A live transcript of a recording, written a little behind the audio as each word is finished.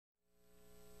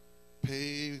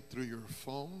through your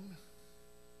phone,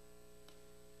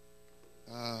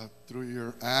 through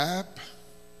your app,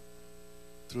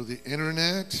 through the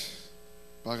internet,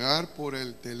 pagar por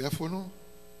el teléfono,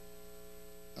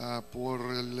 por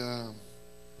la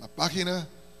página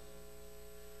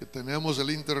que tenemos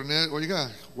el internet.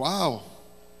 Oiga, wow,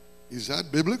 is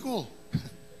that biblical?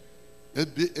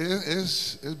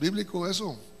 ¿Es bíblico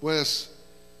eso? Pues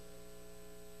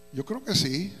yo creo que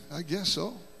sí. I guess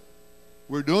so.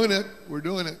 We're doing it.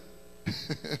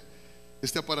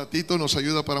 Este aparatito nos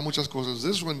ayuda para muchas cosas.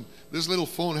 This little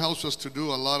phone helps us to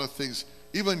do a lot of things,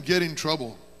 even get in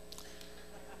trouble.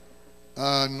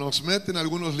 Nos meten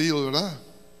algunos líos, ¿verdad?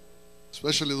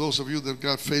 Especially those of you that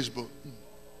got Facebook.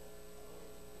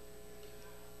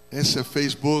 Ese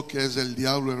Facebook es el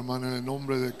diablo, hermano. En el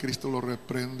nombre de Cristo lo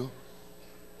reprendo.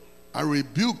 I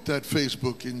rebuke that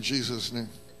Facebook in Jesus' name.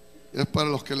 Es para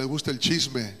los que les gusta el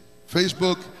chisme.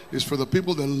 Facebook is for the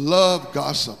people that love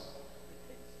gossip.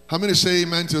 How many say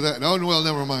amen to that? Oh, well,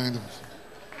 never mind.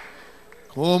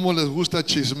 ¿Cómo les gusta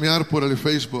chismear por el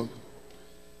Facebook?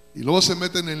 Y luego se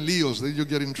meten en líos. Then you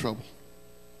get in trouble.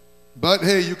 But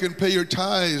hey, you can pay your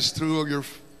tithes through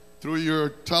your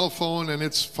telephone, and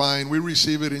it's fine. We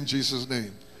receive it in Jesus'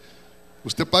 name.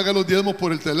 Usted paga los diezmos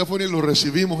por el teléfono y los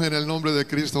recibimos en el nombre de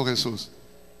Cristo Jesús.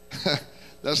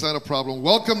 That's not a problem.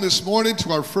 Welcome this morning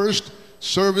to our first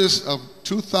service of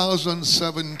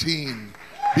 2017.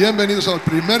 Bienvenidos al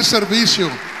primer servicio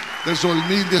del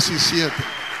 2017.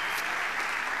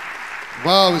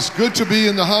 Wow, it's good to be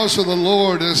in the house of the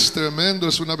Lord. Es tremendo,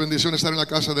 es una bendición estar en la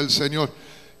casa del Señor.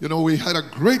 You know, we had a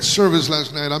great service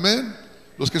last night. Amen.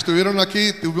 Los que estuvieron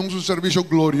aquí, tuvimos un servicio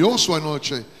glorioso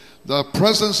anoche. The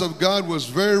presence of God was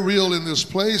very real in this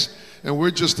place, and we're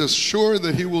just as sure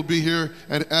that He will be here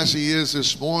and as He is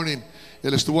this morning.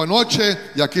 Él estuvo anoche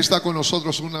y aquí está con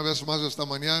nosotros una vez más esta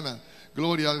mañana.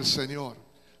 Gloria al Señor.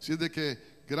 Así de que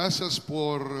gracias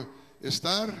por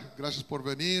estar, gracias por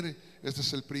venir. Este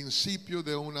es el principio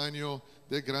de un año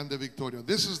de grande victoria.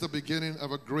 This is the beginning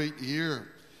of a great year.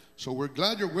 So we're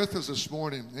glad you're with us this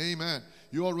morning. Amen.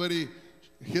 You already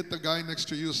hit the guy next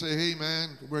to you, say, hey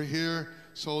man, we're here.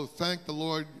 So thank the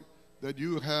Lord that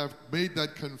you have made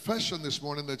that confession this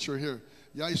morning that you're here.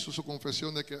 Ya hizo su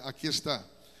confesión de que aquí está,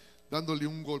 dándole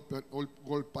un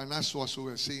golpanazo a su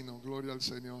vecino. Gloria al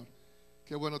Señor.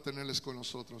 Qué bueno tenerles con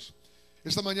nosotros.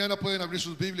 Esta mañana pueden abrir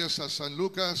sus Biblias a San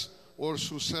Lucas or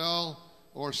su cell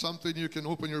or something. You can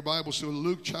open your Bibles to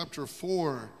Luke chapter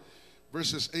 4,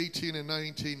 verses 18 and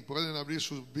 19. Pueden abrir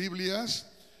sus Biblias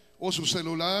o su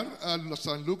celular a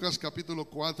San Lucas capítulo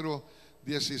 4,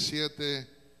 17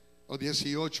 o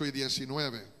 18 y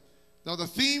 19. Now the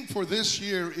theme for this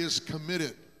year is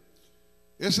committed.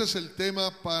 Ese es el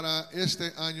tema para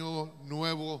este año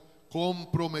nuevo,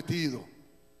 comprometido.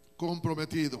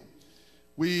 Comprometido.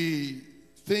 We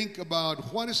think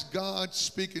about what is God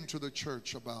speaking to the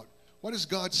church about. What is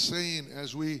God saying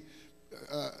as we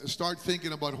start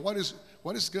thinking about what is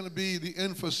going to be the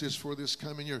emphasis for this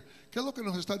coming year. ¿Qué es lo que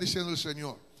nos está diciendo el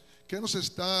Señor? ¿Qué nos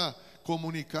está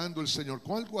comunicando el Señor?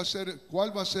 ¿Cuál va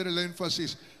a ser el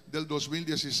énfasis del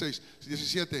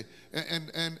 2017?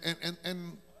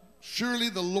 And surely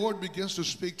the Lord begins to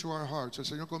speak to our hearts. El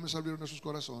Señor comienza a abrir nuestros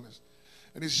corazones.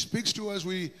 And He speaks to us.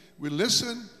 We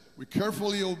listen, we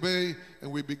carefully obey,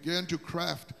 and we begin to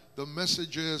craft the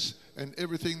messages and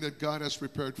everything that God has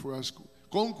prepared for us.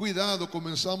 Con cuidado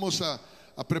comenzamos a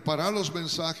preparar los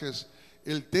mensajes,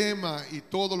 el tema y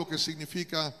todo lo que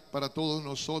significa para todos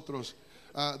nosotros.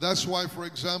 That's why, for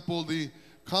example, the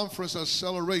conference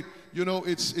Accelerate, you know,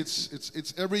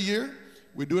 it's every year.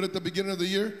 We do it at the beginning of the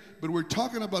year, but we're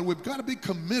talking about we've got to be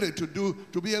committed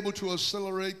to be able to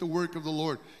accelerate the work of the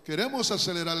Lord. Queremos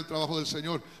acelerar el trabajo del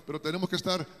Señor, pero tenemos que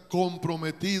estar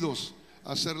comprometidos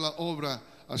a hacer la obra.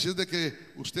 Así es de que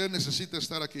usted necesita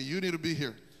estar aquí. You need to be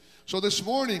here. So this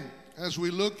morning, as we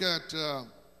look at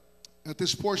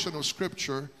this portion of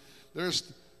Scripture,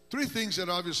 there's three things that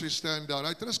obviously stand out.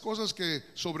 Hay tres cosas que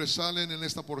sobresalen en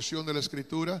esta porción de la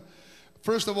Escritura.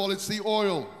 First of all, it's the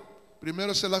oil.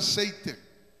 Primero es el aceite,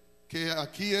 que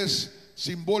aquí es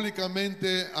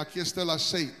simbólicamente, aquí está el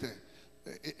aceite.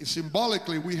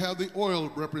 Symbolically, we have the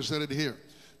oil represented here.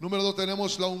 Número dos,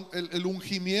 tenemos el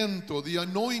ungimiento, the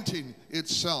anointing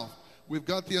itself. We've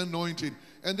got the anointing.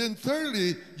 And then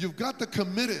thirdly, you've got the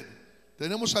committed.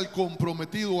 Tenemos al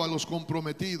comprometido, a los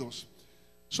comprometidos.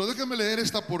 So déjame leer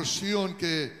esta porción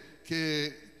que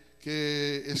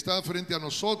está frente a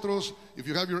nosotros. If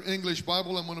you have your English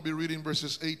Bible, I'm going to be reading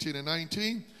verses 18 and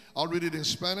 19. I'll read it in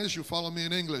Spanish. You follow me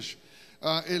in English.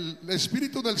 El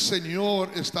Espíritu del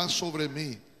Señor está sobre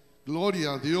mí.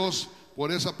 Gloria a Dios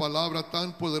por esa palabra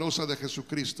tan poderosa de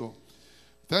Jesucristo.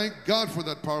 Thank God for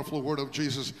that powerful word of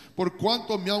Jesus. Por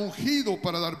cuanto me ha ungido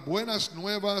para dar buenas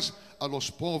nuevas a los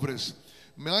pobres.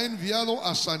 Me ha enviado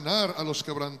a sanar a los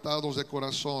quebrantados de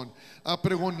corazón, a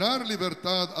pregonar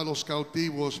libertad a los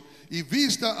cautivos y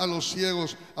vista a los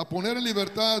ciegos, a poner en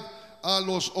libertad a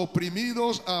los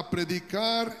oprimidos, a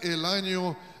predicar el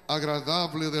año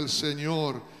agradable del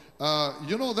Señor.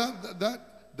 You know,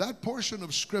 that portion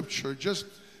of scripture just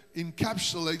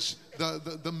encapsulates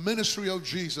the ministry of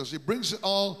Jesus. It brings it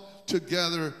all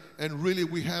together, and really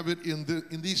we have it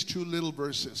in these two little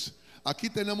verses. Aquí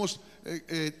tenemos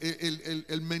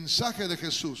el mensaje de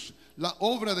Jesús, la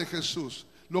obra de Jesús,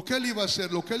 lo que él iba a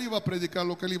hacer, lo que él iba a predicar,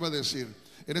 lo que él iba a decir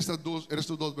en estos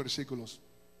dos versículos.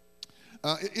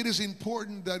 It is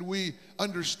important that we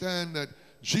understand that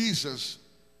Jesus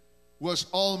was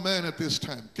all man at this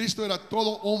time. Cristo era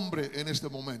todo hombre en este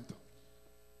momento.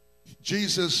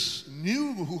 Jesus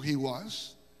knew who he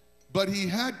was, but he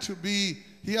had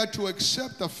to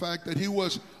accept the fact that he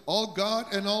was all God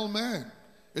and all man.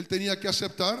 Él tenía que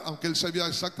aceptar, aunque él sabía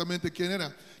exactamente quién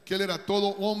era, que él era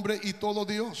todo hombre y todo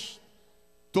Dios.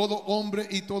 Todo hombre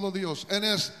y todo Dios. And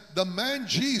as the man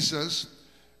Jesus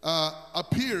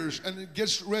appears and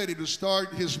gets ready to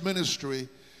start his ministry,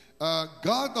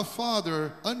 God the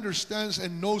Father understands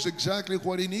and knows exactly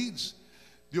what he needs.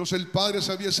 Dios el Padre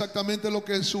sabía exactamente lo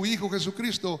que su Hijo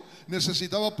Jesucristo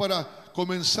necesitaba para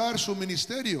comenzar su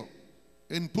ministerio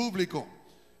en público.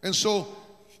 And so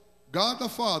God the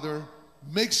Father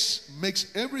makes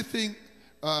everything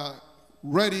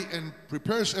ready and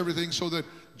prepares everything so that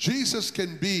Jesus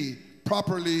can be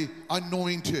properly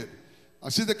anointed.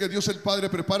 Así de que Dios el Padre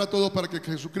prepara todo para que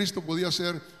Jesucristo podía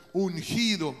ser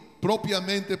ungido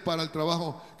propiamente para el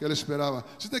trabajo que él esperaba.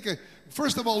 Así de que,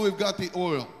 first of all, we've got the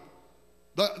oil.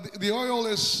 The oil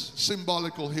is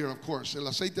symbolical here, of course. El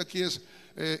aceite aquí es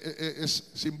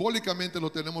simbólicamente lo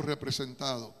tenemos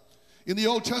representado. In the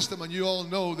Old Testament, you all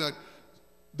know that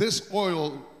this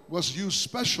oil was used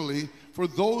specially for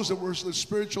those that were the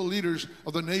spiritual leaders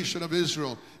of the nation of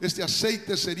Israel. Este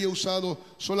aceite sería usado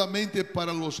solamente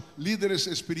para los líderes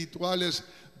espirituales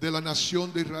de la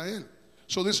nación de Israel.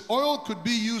 So this oil could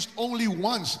be used only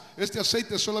once. Este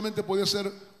aceite solamente podía ser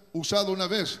usado una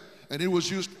vez. And it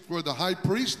was used for the high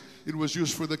priest. It was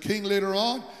used for the king later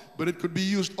on. But it could be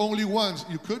used only once.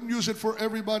 You couldn't use it for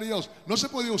everybody else. No se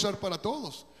podía usar para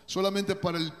todos. Solamente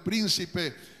para el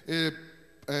príncipe,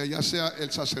 ya sea el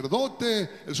sacerdote,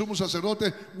 el sumo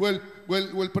sacerdote o el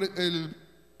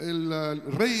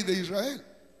rey de Israel.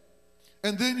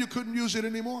 And then you couldn't use it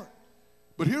anymore.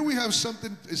 But here we have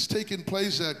something is taking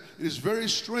place that is very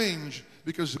strange,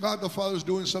 because God the Father is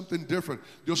doing something different.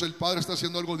 Dios el Padre está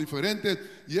haciendo algo diferente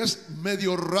y es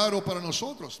medio raro para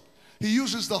nosotros. He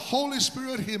uses the Holy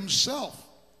Spirit himself.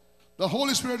 The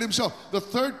Holy Spirit himself, the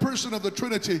third person of the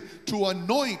Trinity, to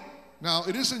anoint. Now,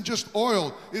 it isn't just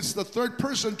oil, it's the third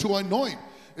person to anoint.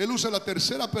 Él usa la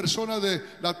tercera persona de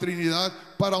la Trinidad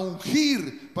para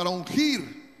ungir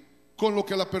con lo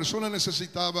que la persona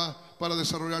necesitaba para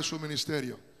desarrollar su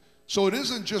ministerio. So it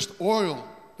isn't just oil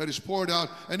that is poured out,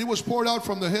 and it was poured out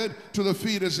from the head to the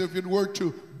feet as if it were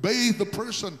to bathe the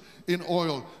person in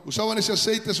oil. Usaban ese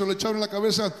aceite, se lo echaron en la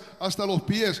cabeza hasta los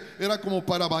pies. Era como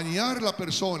para bañar la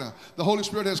persona. The Holy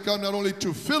Spirit has come not only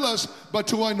to fill us, but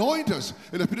to anoint us.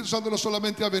 El Espíritu Santo no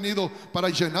solamente ha venido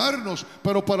para llenarnos,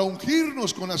 pero para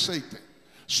ungirnos con aceite.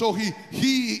 So he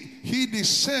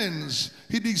descends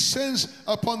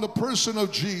upon the person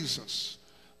of Jesus.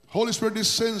 Holy Spirit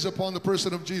descends upon the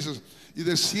person of Jesus y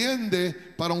desciende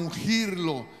para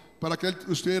ungirlo, para que él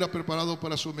estuviera preparado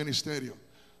para su ministerio.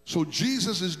 So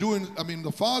Jesus is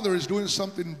the Father is doing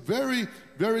something very,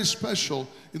 very special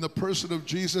in the person of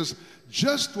Jesus,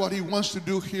 just what he wants to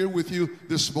do here with you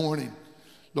this morning.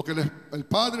 Lo que el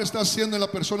Padre está haciendo en la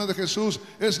persona de Jesús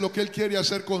es lo que él quiere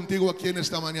hacer contigo aquí en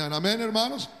esta mañana. Amén,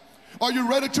 hermanos. Are you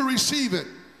ready to receive it?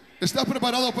 ¿Estás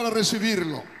preparado para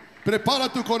recibirlo?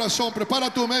 Prepara tu corazón,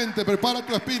 prepara tu mente, prepara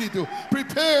tu espíritu.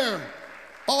 Prepare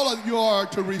all of you are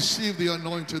to receive the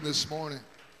anointing this morning.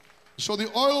 So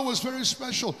the oil was very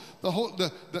special.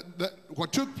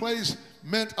 What took place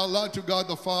meant a lot to God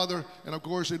the Father, and of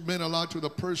course it meant a lot to the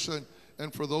person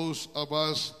and for those of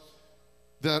us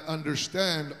that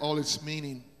understand all its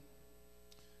meaning.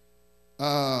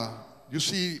 You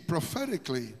see,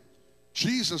 prophetically,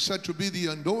 Jesus said to be the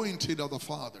anointed of the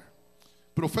Father.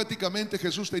 Proféticamente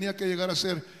Jesús tenía que llegar a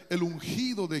ser el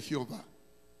ungido de Jehová.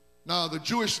 Now, the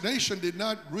Jewish nation did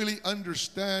not really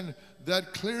understand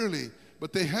that clearly,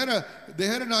 but they had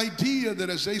an idea that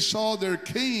as they saw their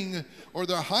king or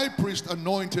their high priest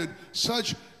anointed,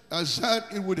 such as that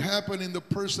it would happen in the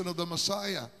person of the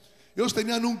Messiah. Ellos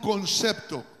tenían un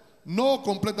concepto no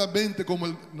completamente como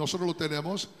nosotros lo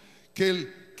tenemos, que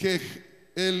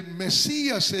el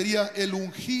Mesías sería el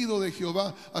ungido de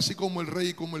Jehová, así como el rey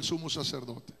y como el sumo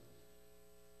sacerdote.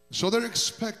 So they're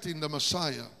expecting the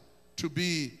Messiah to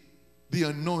be the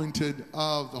anointed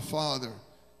of the Father.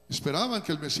 Esperaban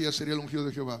que el Mesías sería el ungido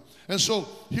de Jehová. And so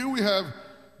here we have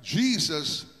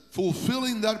Jesus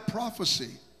fulfilling that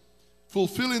prophecy.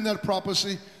 Fulfilling that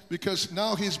prophecy, because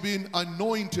now he's being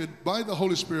anointed by the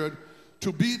Holy Spirit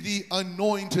to be the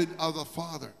anointed of the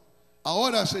Father.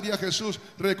 Ahora sería Jesús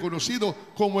reconocido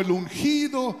como el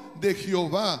ungido de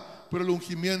Jehová por el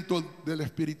ungimiento del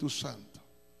Espíritu Santo.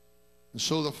 And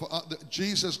so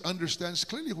Jesus understands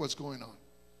clearly what's going on.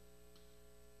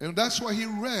 And that's why he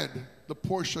read the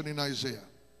portion in Isaiah.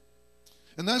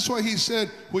 And that's why he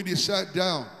said when he sat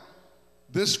down,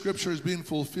 this scripture is being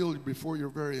fulfilled before your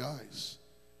very eyes.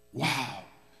 Wow.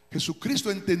 Jesucristo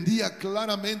entendía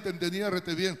claramente, entendía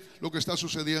rete bien lo que está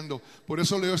sucediendo. Por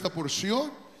eso leyó esta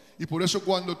porción y por eso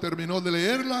cuando terminó de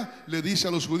leerla, le dice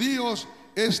a los judíos,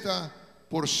 esta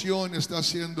porción está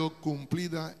siendo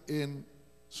cumplida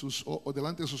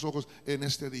delante de sus ojos en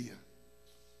este día.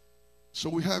 So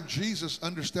we have Jesus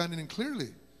understanding clearly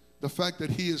the fact that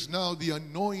he is now the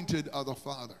anointed of the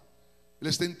Father. Él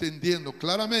está entendiendo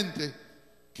claramente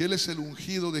que él es el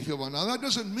ungido de Jehová. Now that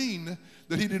doesn't mean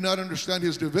that he did not understand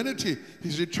his divinity,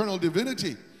 his eternal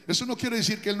divinity. Eso no quiere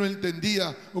decir que él no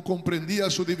entendía o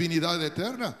comprendía su divinidad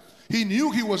eterna. He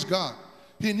knew he was God.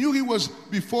 He knew he was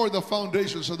before the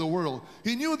foundations of the world.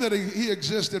 He knew that he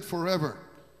existed forever.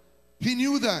 He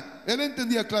knew that. Él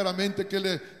entendía claramente que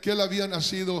él había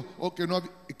nacido o que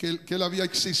él había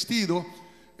existido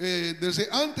desde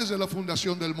antes de la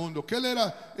fundación del mundo, que él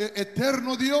era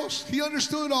eterno Dios. He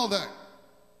understood all that.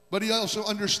 But he also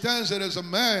understands that as a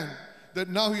man, that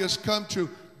now he has come to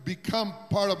become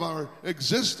part of our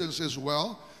existence as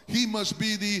well. He must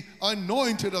be the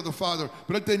anointed of the Father.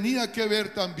 Pero él tenía que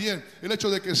ver también el hecho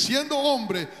de que siendo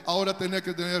hombre, ahora tenía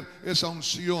que tener esa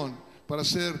unción para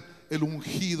ser el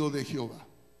ungido de Jehová.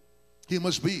 He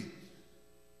must be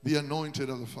the anointed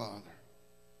of the Father.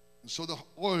 And so the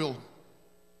oil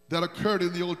that occurred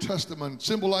in the Old Testament,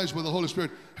 symbolized by the Holy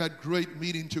Spirit, had great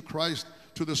meaning to Christ,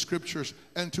 to the scriptures,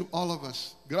 and to all of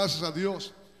us. Gracias a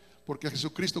Dios, porque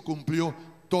Jesucristo cumplió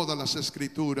todas las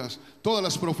escrituras, todas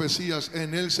las profecías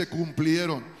en él se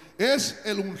cumplieron. Es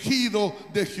el ungido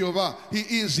de Jehová. He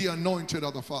is the anointed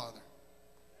of the Father.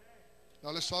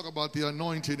 Now let's talk about the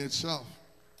anointing itself.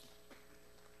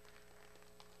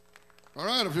 All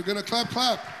right, if you're going to clap,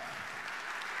 clap.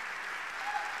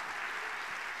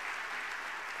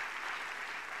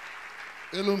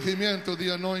 El ungimiento, the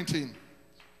anointing.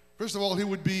 First of all, he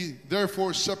would be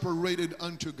therefore separated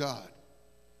unto God.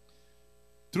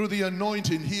 Through the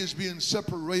anointing, he is being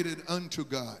separated unto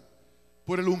God.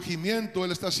 Por el ungimiento,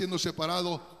 él está siendo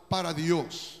separado para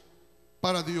Dios.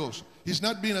 Para Dios. He's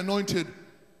not being anointed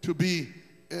to be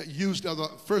used,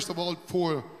 first of all,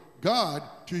 for God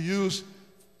to use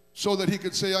so that he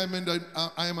could say, I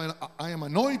am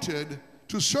anointed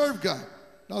to serve God.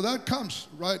 Now that comes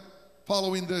right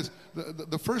following this,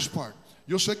 the first part.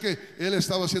 Yo sé que él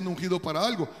estaba siendo ungido para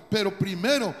algo, pero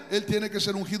primero él tiene que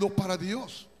ser ungido para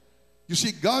Dios. You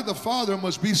see, God the Father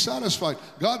must be satisfied.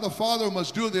 God the Father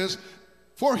must do this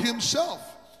for himself.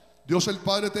 Dios el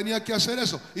Padre tenía que hacer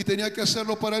eso y tenía que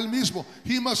hacerlo para él mismo.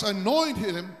 He must anoint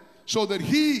him so that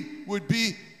he would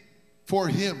be for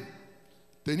him.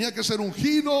 Tenía que ser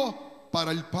ungido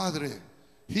para el Padre.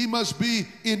 He must be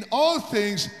in all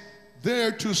things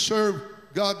there to serve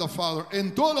God the Father.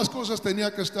 En todas las cosas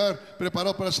tenía que estar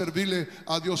preparado para servirle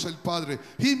a Dios el Padre.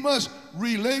 He must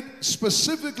relate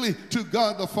specifically to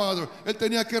God the Father. Él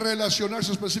tenía que relacionarse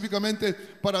específicamente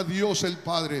para Dios el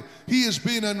Padre. He is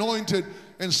being anointed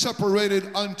and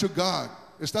separated unto God.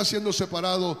 Está siendo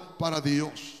separado para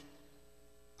Dios.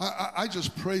 I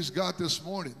just praise God this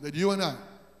morning that you and I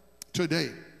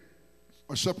today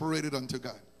are separated unto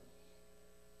God.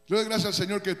 Yo doy gracias al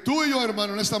Señor que tú y yo,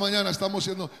 hermano, en esta mañana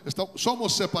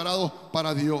somos separados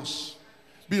para Dios.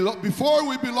 Before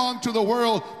we belonged to the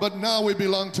world, but now we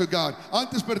belong to God.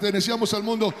 Antes pertenecíamos al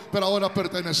mundo, pero ahora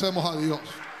pertenecemos a Dios.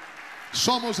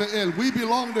 Somos de Él. We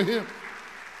belong to Him.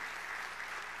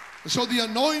 And so the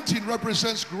anointing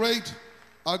represents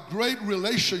a great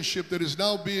relationship that is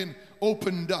now being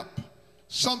opened up.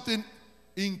 Something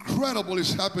incredible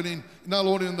is happening not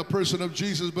only in the person of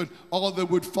Jesus, but all that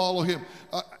would follow him.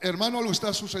 Hermano, algo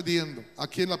está sucediendo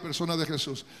aquí en la persona de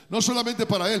Jesús. No solamente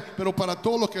para él, pero para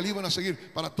todos los que le iban a seguir,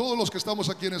 para todos los que estamos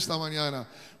aquí en esta mañana.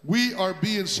 We are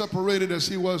being separated as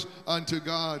he was unto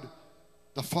God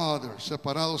the Father,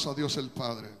 separados a Dios el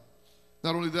Padre.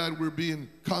 Not only that, we're being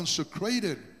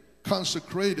consecrated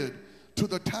consecrated to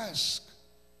the task.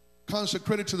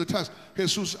 Consecrated to the task.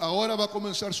 Jesús ahora va a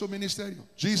comenzar su ministerio.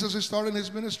 Jesus is starting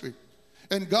his ministry.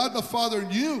 And God the Father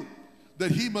knew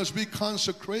that he must be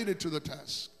consecrated to the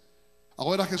task.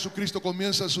 Ahora Jesucristo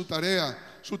comienza su tarea,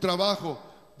 su trabajo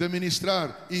de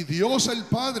ministrar. Y Dios el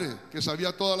Padre, que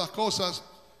sabía todas las cosas,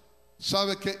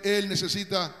 sabe que Él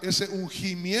necesita ese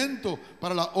ungimiento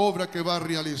para la obra que va a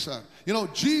realizar. You know,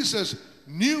 Jesus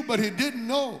knew, but he didn't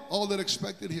know all that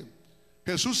expected him.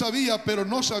 Jesús sabía, pero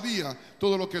no sabía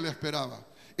todo lo que le esperaba.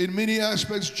 In many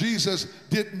aspects, Jesus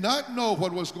did not know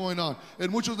what was going on.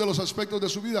 En muchos de los aspectos de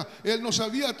su vida, Él no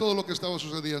sabía todo lo que estaba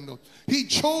sucediendo. He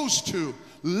chose to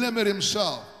limit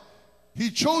himself. He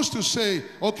chose to say,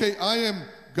 okay, I am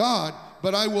God,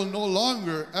 but I will no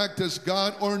longer act as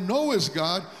God or know as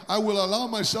God. I will allow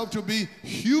myself to be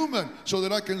human so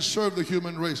that I can serve the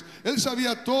human race. Él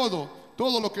sabía todo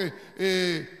lo que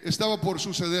estaba por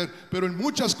suceder, pero en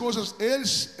muchas cosas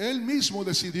él mismo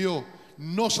decidió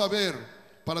no saber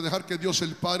para dejar que Dios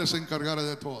el Padre se encargara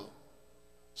de todo.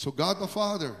 So God the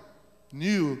Father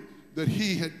knew that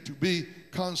he had to be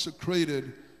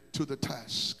consecrated to the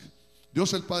task.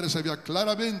 Dios el Padre sabía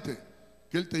claramente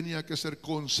que él tenía que ser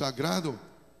consagrado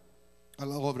a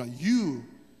la obra. You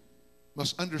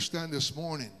must understand this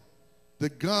morning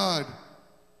that God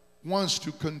wants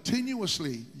to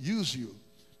continuously use you,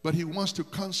 but he wants to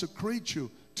consecrate you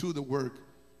to the work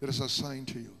that is assigned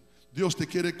to you. Dios te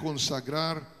quiere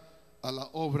consagrar a la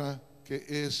obra que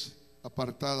es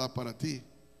apartada para ti.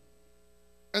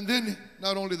 And then,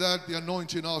 not only that, the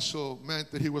anointing also meant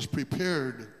that he was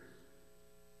prepared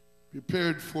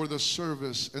for the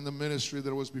service and the ministry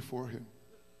that was before him.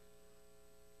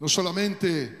 No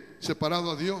solamente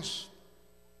separado a Dios,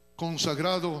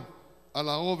 consagrado a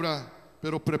la obra,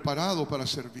 pero preparado para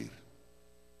servir.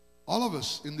 All of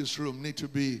us in this room need to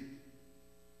be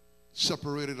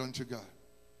separated unto God.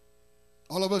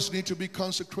 All of us need to be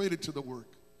consecrated to the work.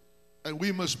 And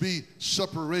we must be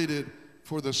separated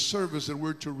for the service that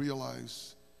we're to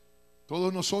realize.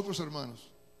 Todos nosotros, hermanos,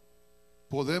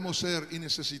 podemos ser y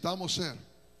necesitamos ser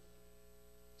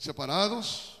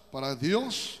separados para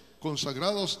Dios,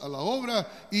 consagrados a la obra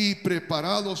y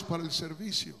preparados para el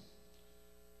servicio.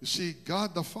 You see,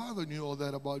 God the Father knew all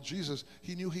that about Jesus.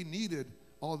 He knew he needed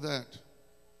all that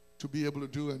to be able to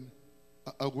do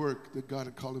a work that God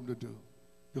had called him to do.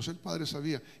 Dios el Padre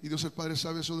sabía, y Dios el Padre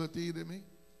sabe eso de ti y de mí.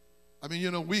 I mean,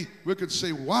 you know, we could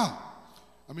say, wow.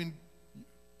 I mean,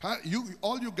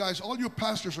 all you guys, all you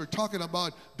pastors are talking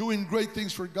about doing great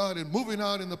things for God and moving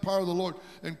out in the power of the Lord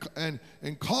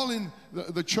and calling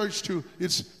the church to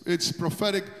its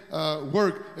prophetic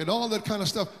work and all that kind of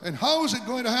stuff. And how is it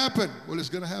going to happen? Well, it's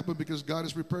going to happen because God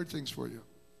has prepared things for you.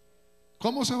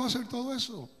 ¿Cómo se va a hacer todo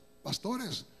eso?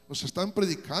 Pastores, nos están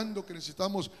predicando que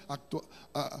necesitamos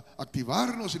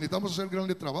activarnos y necesitamos hacer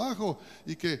grande trabajo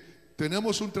y que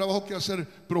tenemos un trabajo que hacer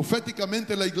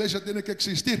proféticamente. La iglesia tiene que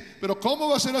existir. Pero ¿cómo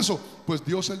va a ser eso? Pues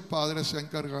Dios el Padre se ha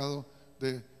encargado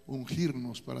de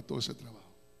ungirnos para todo ese trabajo.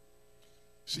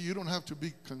 See, you don't have to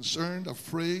be concerned,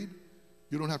 afraid.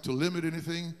 You don't have to limit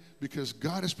anything because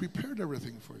God has prepared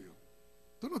everything for you.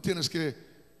 Tú no tienes que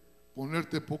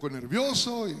ponerte poco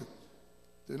nervioso y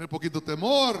tener poquito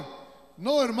temor.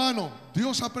 No, hermano,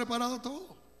 Dios ha preparado todo.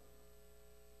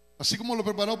 Así como lo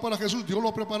preparó para Jesús, Dios lo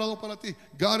ha preparado para ti.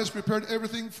 God has prepared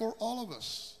everything for all of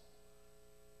us.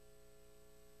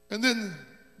 And then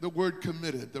the word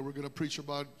committed that we're going to preach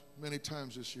about many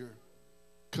times this year.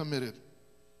 Committed.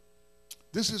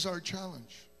 This is our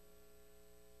challenge.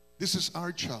 This is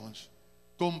our challenge.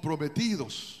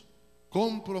 Comprometidos.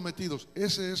 Comprometidos.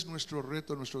 Ese es nuestro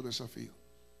reto, nuestro desafío.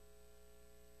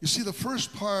 You see, the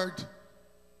first part,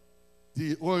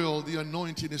 the oil, the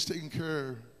anointing is taken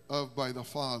care of by the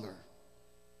Father.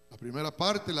 La primera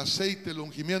parte, el aceite, el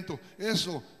ungimiento,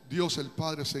 eso Dios el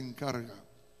Padre se encarga.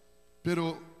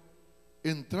 Pero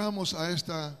entramos a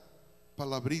esta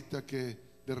palabrita que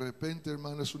de repente,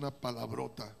 hermano, es una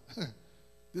palabrota.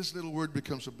 This little word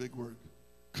becomes a big word.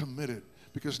 Committed.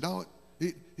 Because now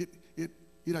it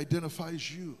identifies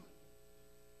you.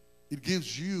 It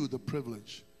gives you the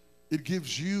privilege. It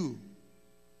gives you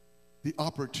the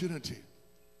opportunity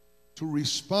to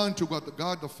respond to what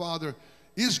God the Father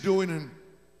is doing and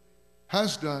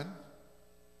has done,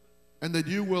 and that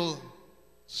you will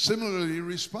similarly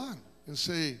respond and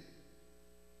say,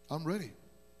 I'm ready.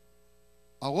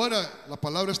 Ahora la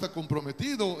palabra está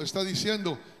comprometido, está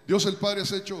diciendo, Dios el Padre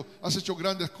has hecho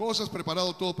grandes cosas,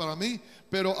 preparado todo para mí,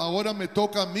 pero ahora me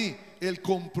toca a mí el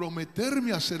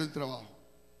comprometerme a hacer el trabajo.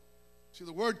 See,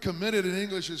 the word committed in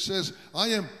English, it says, I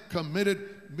am committed,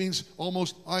 means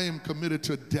almost I am committed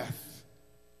to death.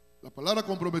 La palabra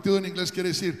comprometido en inglés quiere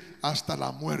decir hasta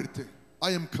la muerte.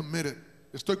 I am committed.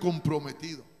 Estoy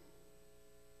comprometido.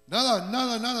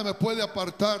 Nada me puede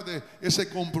apartar de ese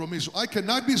compromiso. I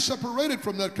cannot be separated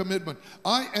from that commitment.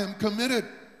 I am committed.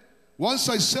 Once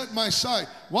I set my sight,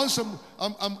 once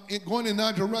I'm going in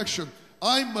that direction,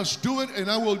 I must do it, and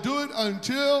I will do it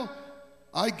until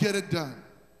I get it done.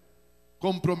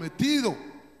 Comprometido.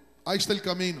 Ahí está el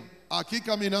camino. Aquí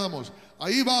caminamos.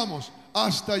 Ahí vamos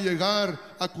hasta llegar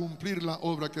a cumplir la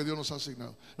obra que Dios nos ha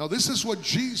asignado. Now this is what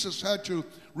Jesus had to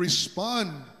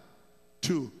respond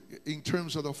to in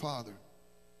terms of the Father.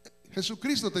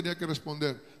 Jesucristo tenía que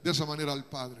responder de esa manera al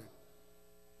Padre.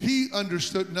 He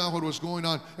understood now what was going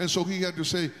on, and so he had to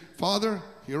say, Father,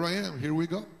 here I am, here we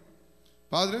go.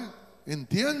 Padre,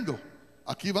 entiendo,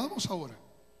 aquí vamos ahora,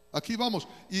 aquí vamos.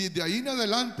 Y de ahí en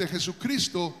adelante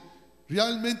Jesucristo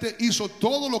realmente hizo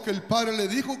todo lo que el Padre le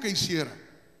dijo que hiciera.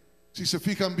 Si se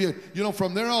fijan bien, you know,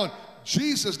 from there on,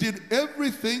 Jesus did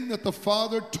everything that the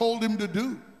Father told him to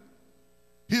do.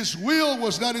 His will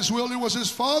was not his will, it was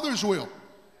his Father's will.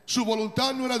 Su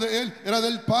voluntad no era de él, era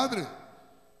del Padre.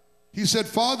 He said,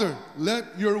 Father,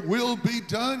 let your will be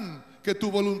done. Que tu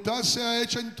voluntad sea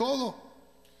hecha en todo.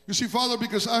 You see, Father,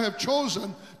 because I have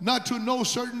chosen not to know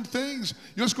certain things.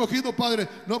 Yo he escogido, Padre,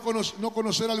 no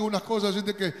conocer algunas cosas, así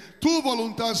de que tu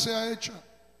voluntad sea hecha.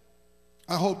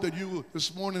 I hope that you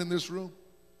this morning in this room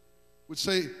would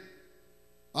say,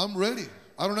 I'm ready.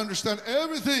 I don't understand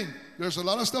everything. There's a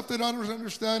lot of stuff that I don't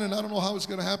understand, and I don't know how it's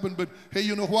going to happen, but hey,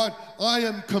 you know what? I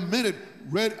am committed.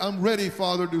 I'm ready,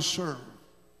 Father, to serve.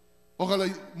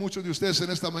 Ojalá muchos de ustedes en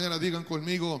esta mañana digan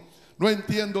conmigo, no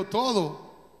entiendo todo,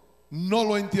 no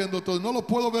lo entiendo todo, no lo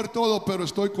puedo ver todo, pero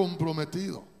estoy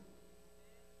comprometido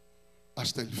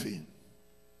hasta el fin.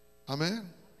 Amén.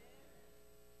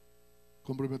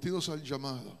 Comprometidos al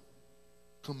llamado.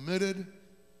 Committed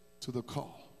to the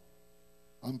call.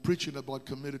 I'm preaching about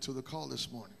committed to the call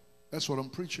this morning. That's what I'm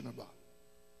preaching about.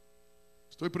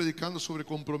 Estoy predicando sobre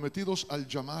comprometidos al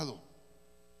llamado.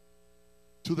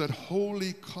 To that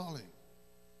holy calling.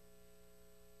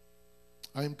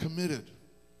 I am committed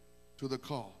to the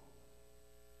call.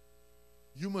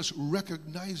 You must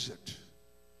recognize it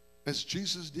as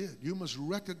Jesus did. You must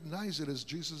recognize it as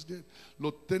Jesus did.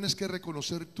 Lo tienes que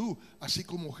reconocer tú, así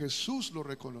como Jesús lo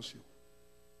reconoció.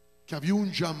 Que había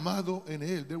un llamado en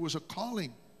él. There was a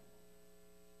calling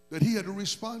that he had to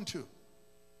respond to.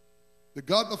 That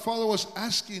God the Father was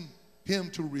asking him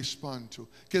to respond to.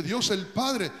 Que Dios el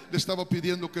Padre le estaba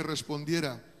pidiendo que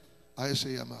respondiera a ese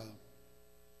llamado.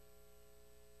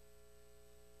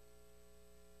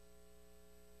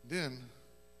 Then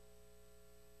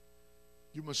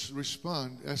you must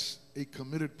respond as a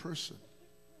committed person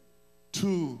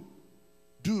to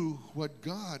do what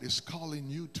God is calling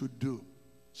you to do.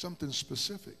 Something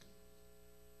specific.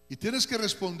 Y tienes que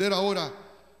responder ahora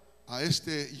a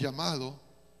este llamado,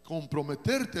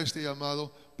 comprometerte a este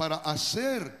llamado para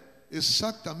hacer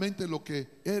exactamente lo que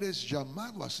eres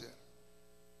llamado a hacer.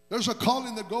 There's a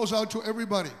calling that goes out to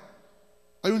everybody.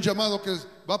 Hay un llamado que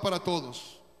va para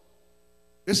todos.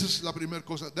 Esa es la primera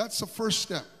cosa. That's the first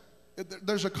step.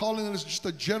 There's a calling that is just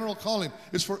a general calling.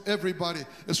 It's for everybody.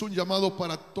 Es un llamado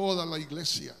para toda la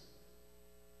iglesia.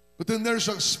 But then there's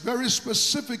a very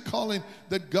specific calling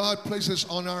that God places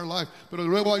on our life. Pero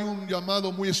luego hay un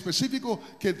llamado muy específico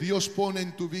que Dios pone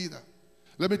en tu vida.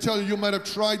 Let me tell you, you might have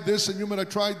tried this and you might have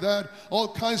tried that,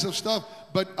 all kinds of stuff.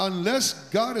 But unless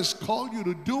God has called you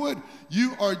to do it,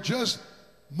 you are just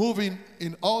moving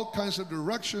in all kinds of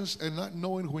directions and not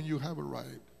knowing when you have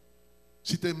arrived.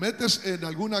 Si te metes en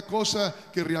alguna cosa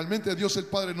que realmente Dios el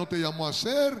Padre no te llamó a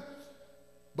hacer,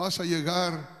 vas a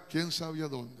llegar quién sabe a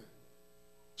dónde.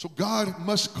 So God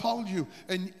must call you,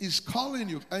 and is calling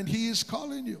you, and He is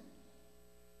calling you.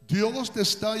 Dios te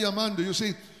está llamando. You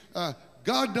see,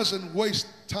 God doesn't waste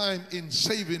time in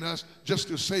saving us just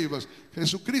to save us.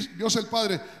 Jesucristo, Dios el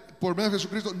Padre, por medio de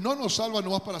Jesucristo, no nos salva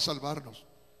nomás para salvarnos.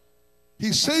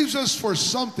 He saves us for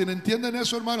something. ¿Entienden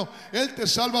eso, hermano? Él te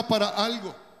salva para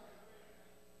algo.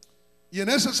 Y en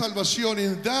esa salvación,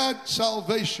 in that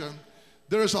salvation,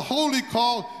 there is a holy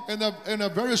call and a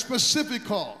very specific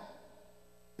call.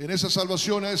 En esa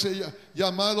salvación, ese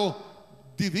llamado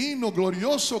divino,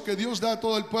 glorioso que Dios da a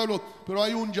todo el pueblo, pero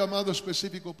hay un llamado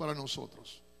específico para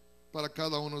nosotros, para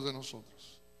cada uno de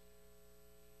nosotros.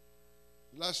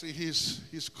 Lastly,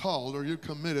 he's called, or you're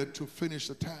committed to finish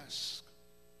the task.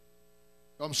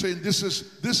 I'm saying this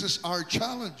is our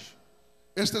challenge.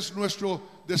 Este es nuestro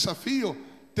desafío,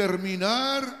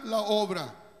 terminar la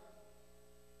obra.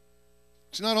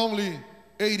 It's not only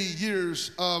 80 years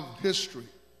of history,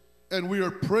 and we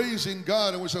are praising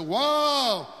God, and we say,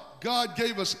 wow, God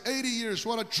gave us 80 years.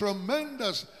 What a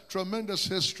tremendous, tremendous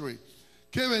history.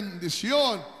 Qué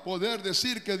bendición poder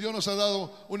decir que Dios nos ha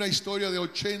dado una historia de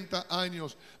 80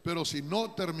 años. Pero si no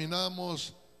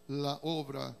terminamos la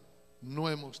obra, no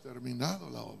hemos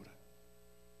terminado la obra.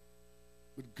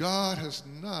 But God has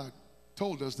not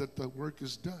told us that the work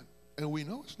is done. And we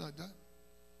know it's not done.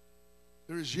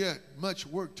 There is yet much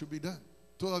work to be done.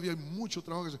 Todavía hay mucho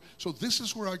trabajo que hacer. So this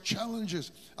is where our challenge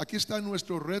is. Aquí está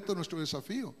nuestro reto, nuestro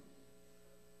desafío.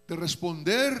 De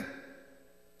responder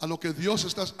a lo que Dios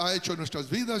ha hecho en nuestras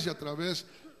vidas y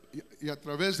a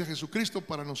través de Jesucristo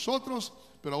para nosotros.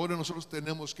 Pero ahora nosotros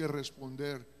tenemos que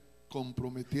responder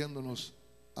comprometiéndonos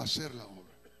a hacer la obra.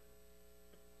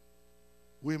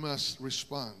 We must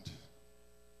respond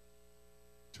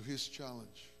to His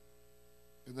challenge,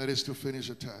 and that is to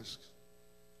finish a task.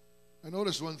 I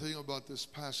noticed one thing about this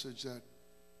passage, that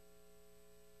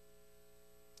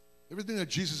everything that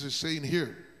Jesus is saying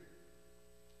here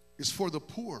is for the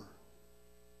poor.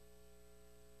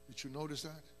 Did you notice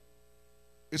that?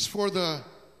 It's for the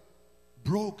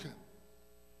broken.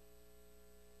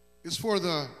 It's for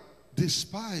the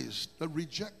despised, the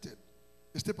rejected.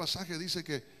 Este pasaje dice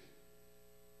que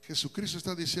Jesucristo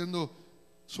está diciendo: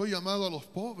 soy llamado a los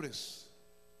pobres,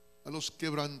 a los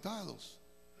quebrantados,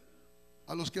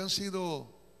 a los que han sido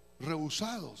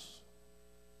rehusados,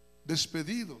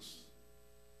 despedidos,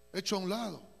 hecho a un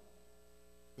lado.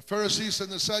 The Pharisees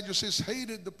and the Sadducees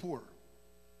hated the poor.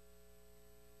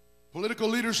 Political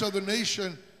leaders of the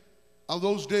nation of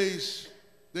those days,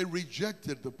 they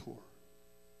rejected the poor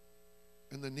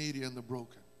and the needy and the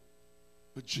broken.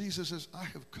 But Jesus says, I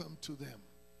have come to them.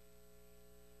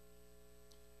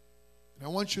 And I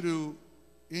want you to,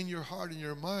 in your heart and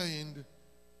your mind,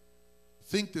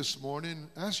 think this morning,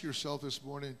 ask yourself this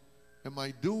morning, am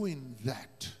I doing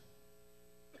that?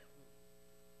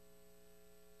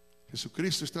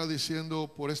 Jesucristo está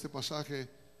diciendo por este pasaje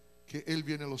que Él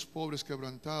viene a los pobres,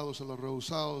 quebrantados, a los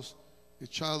rehusados,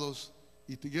 echados.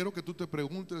 Y te quiero que tú te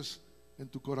preguntes en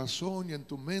tu corazón y en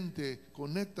tu mente,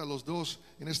 conecta los dos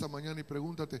en esta mañana y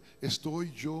pregúntate: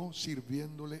 ¿estoy yo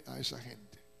sirviéndole a esa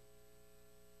gente?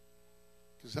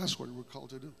 Because that's what we're called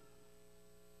to do.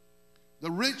 The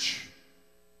rich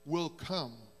will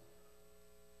come.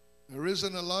 There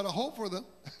isn't a lot of hope for them.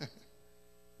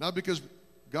 Not because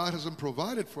God hasn't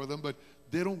provided for them, but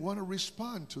they don't want to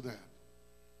respond to that.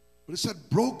 But it's that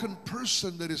broken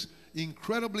person that is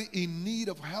incredibly in need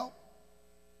of help.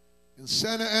 And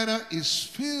Santa Ana is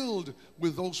filled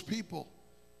with those people.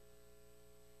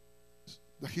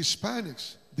 The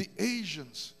Hispanics, the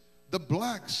Asians, the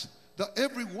blacks,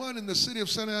 everyone in the city of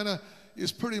Santa Ana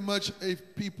is pretty much a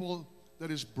people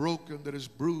that is broken, that is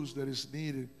bruised, that is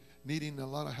needing a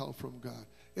lot of help from God.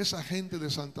 Esa gente de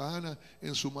Santa Ana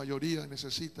en su mayoría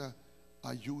necesita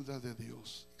ayuda de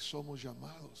Dios. Y somos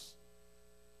llamados.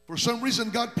 For some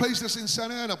reason God placed us in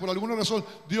Santa Ana. Por alguna razón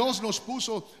Dios nos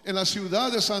puso en la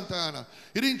ciudad de Santa Ana.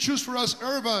 He didn't choose for us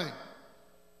Irvine.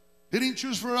 He didn't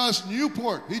choose for us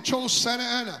Newport. He chose Santa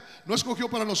Ana. No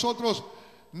escogió para nosotros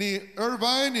ni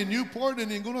Irvine, ni Newport, ni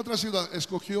ninguna otra ciudad.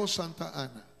 Escogió Santa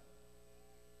Ana.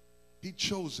 He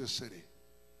chose this city.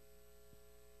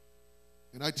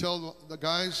 And I tell the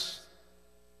guys,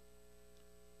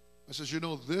 I says, you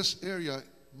know, this area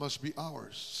must be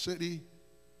ours. City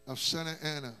of Santa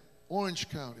Ana, Orange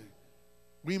County.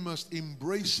 We must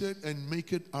embrace it and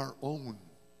make it our own.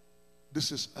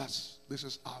 This is us. This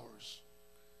is ours.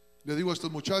 Le digo a estos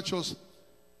muchachos,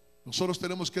 nosotros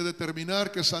tenemos que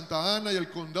determinar que Santa Ana y el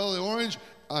condado de Orange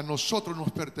a nosotros nos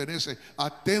pertenece, a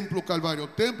Templo Calvario.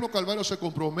 Templo Calvario se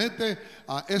compromete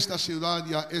a esta ciudad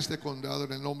y a este condado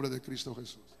en el nombre de Cristo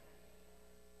Jesús.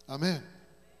 Amén.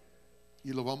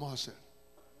 Y lo vamos a hacer.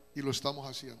 Y lo estamos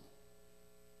haciendo.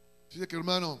 Dice que,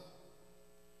 hermano,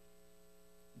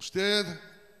 usted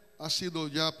ha sido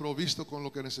ya provisto con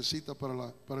lo que necesita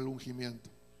para el ungimiento.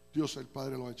 Dios el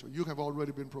Padre lo ha hecho. You have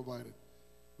already been provided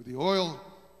with the oil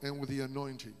and with the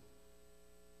anointing.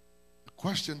 The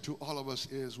question to all of us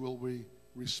is, will we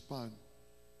respond?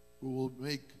 Will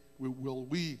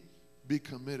we be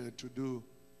committed to do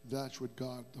that what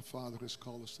God the Father has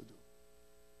called us to do?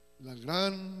 La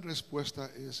gran respuesta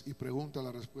es, y pregunta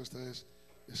la respuesta es,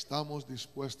 ¿estamos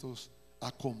dispuestos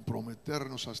a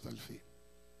comprometernos hasta el fin?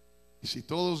 Y si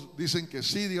todos dicen que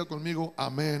sí, diga conmigo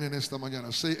amén en esta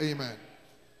mañana. Say amen.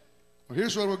 Well,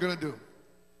 here's what we're going to do.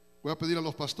 Voy a pedir a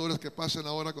los pastores que pasen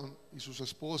ahora y sus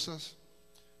esposas.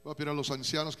 Voy a pedir a los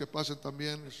ancianos que pasen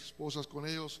también, sus esposas con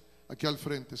ellos, aquí al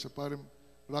frente. Se paren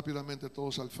rápidamente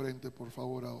todos al frente, por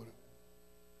favor, ahora.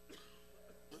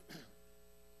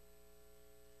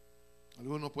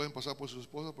 Algunos no pueden pasar por sus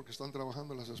esposas porque están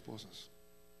trabajando las esposas.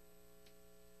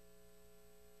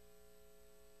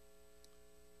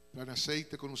 Traen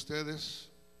aceite con ustedes.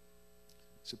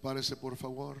 Sepárese, por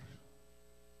favor.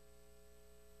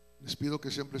 Les pido que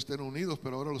siempre estén unidos,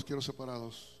 pero ahora los quiero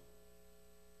separados.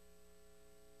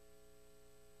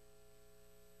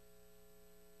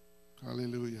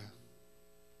 Aleluya.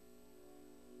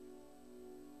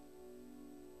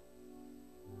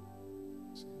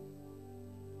 Sí.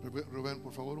 Rubén,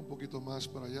 por favor, un poquito más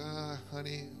para allá.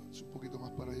 Honey, un poquito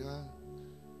más para allá.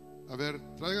 A ver,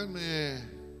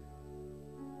 tráiganme.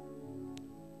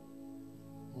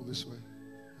 Oh, this way.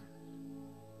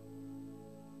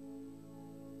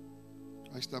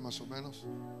 Ahí está, más o menos.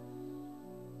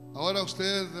 Ahora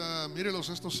usted, mírelos,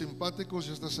 estos simpáticos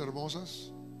y estas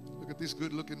hermosas. Look at these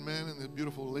good looking men and the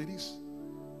beautiful ladies.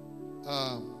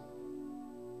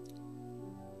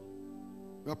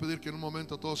 Voy a pedir que en un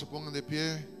momento todos se pongan de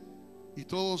pie. Y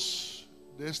todos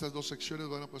de estas dos secciones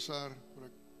van a pasar por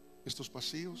estos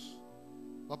pasillos.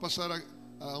 Va a pasar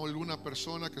a alguna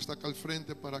persona que está acá al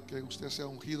frente para que usted sea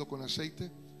ungido con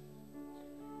aceite.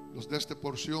 Los de esta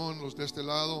porción, los de este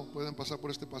lado pueden pasar por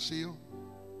este pasillo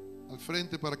al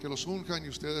frente para que los unjan y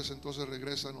ustedes entonces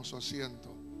regresan a su asiento.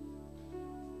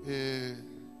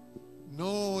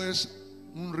 No es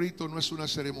un rito, no es una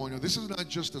ceremonia. This is not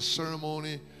just a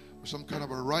ceremony or some kind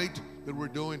of a rite that we're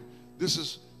doing. This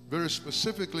is very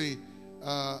specifically,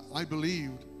 I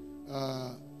believe,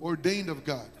 ordained of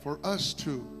God for us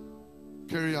to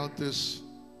carry out this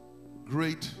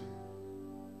great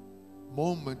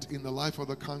moment in the life of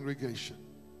the congregation.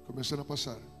 Comienzan a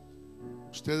pasar.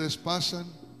 Ustedes pasan,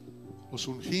 los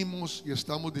ungimos y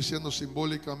estamos diciendo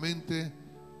simbólicamente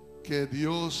que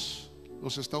Dios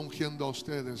los está ungiendo a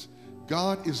ustedes.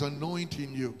 God is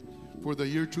anointing you for the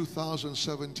year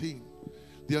 2017.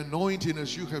 The anointing,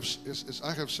 as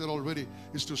I have said already,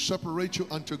 is to separate you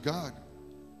unto God.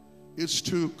 It's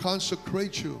to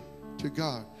consecrate you to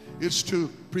God. It's to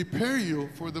prepare you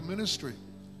for the ministry.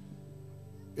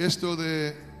 Esto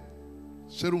de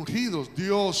ser ungidos,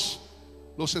 Dios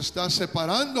los está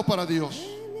separando para Dios.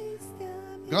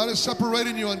 God is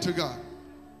separating you unto God.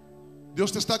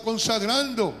 Dios te está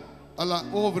consagrando a la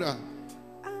obra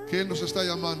que Él nos está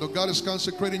llamando. God is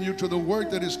consecrating you to the work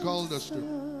that He's called us to.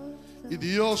 Y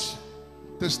Dios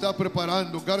te está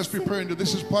preparando. God is preparing you.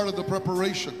 This is part of the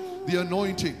preparation, the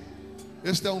anointing.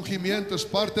 Este ungimiento es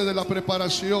parte de la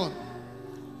preparación.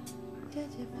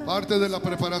 Parte de la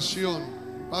preparación.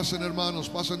 Pasen, hermanos,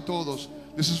 pasen todos.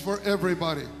 This is for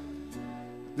everybody.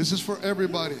 This is for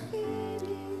everybody.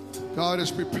 God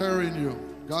is preparing you.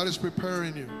 God is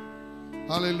preparing you.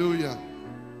 Hallelujah.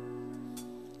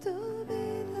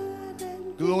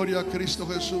 Gloria a Cristo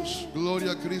Jesús.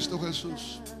 Gloria a Cristo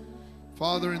Jesús.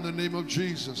 Father, in the name of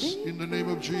Jesus, in the name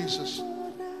of Jesus,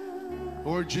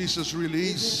 Lord Jesus,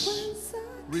 release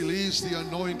the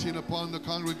anointing upon the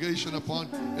congregation, upon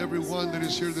everyone that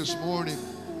is here this morning.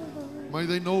 May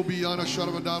they know beyond a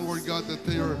shadow of a doubt, Lord God, that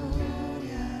they are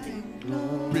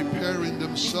preparing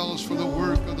themselves for the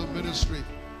work of the ministry.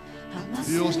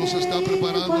 Dios los está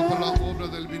preparando para la obra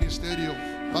del ministerio.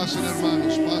 Pasen,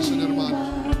 hermanos, pasen,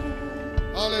 hermanos.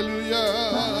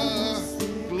 Hallelujah.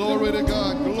 Glory to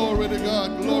God, glory to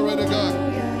God, glory to God.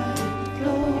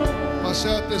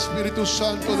 Paseate, Espíritu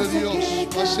Santo de Dios.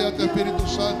 Paseate, Espíritu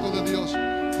Santo de Dios.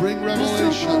 Bring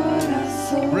revelation.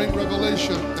 Bring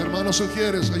revelation. Hermanos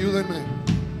Sugieres, ayúdenme.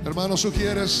 Hermanos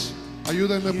Sugieres,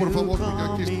 ayúdenme por favor,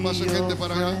 porque aquí pasa gente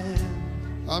para allá.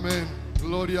 Amén.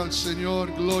 Gloria al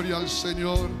Señor, gloria al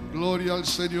Señor, gloria al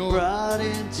Señor,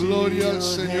 gloria al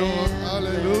Señor.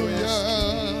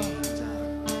 Aleluya.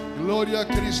 Gloria a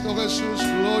Cristo Jesús,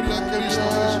 gloria a Cristo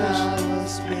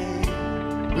Jesús.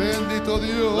 Bendito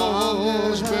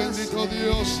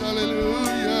Dios,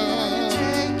 aleluya.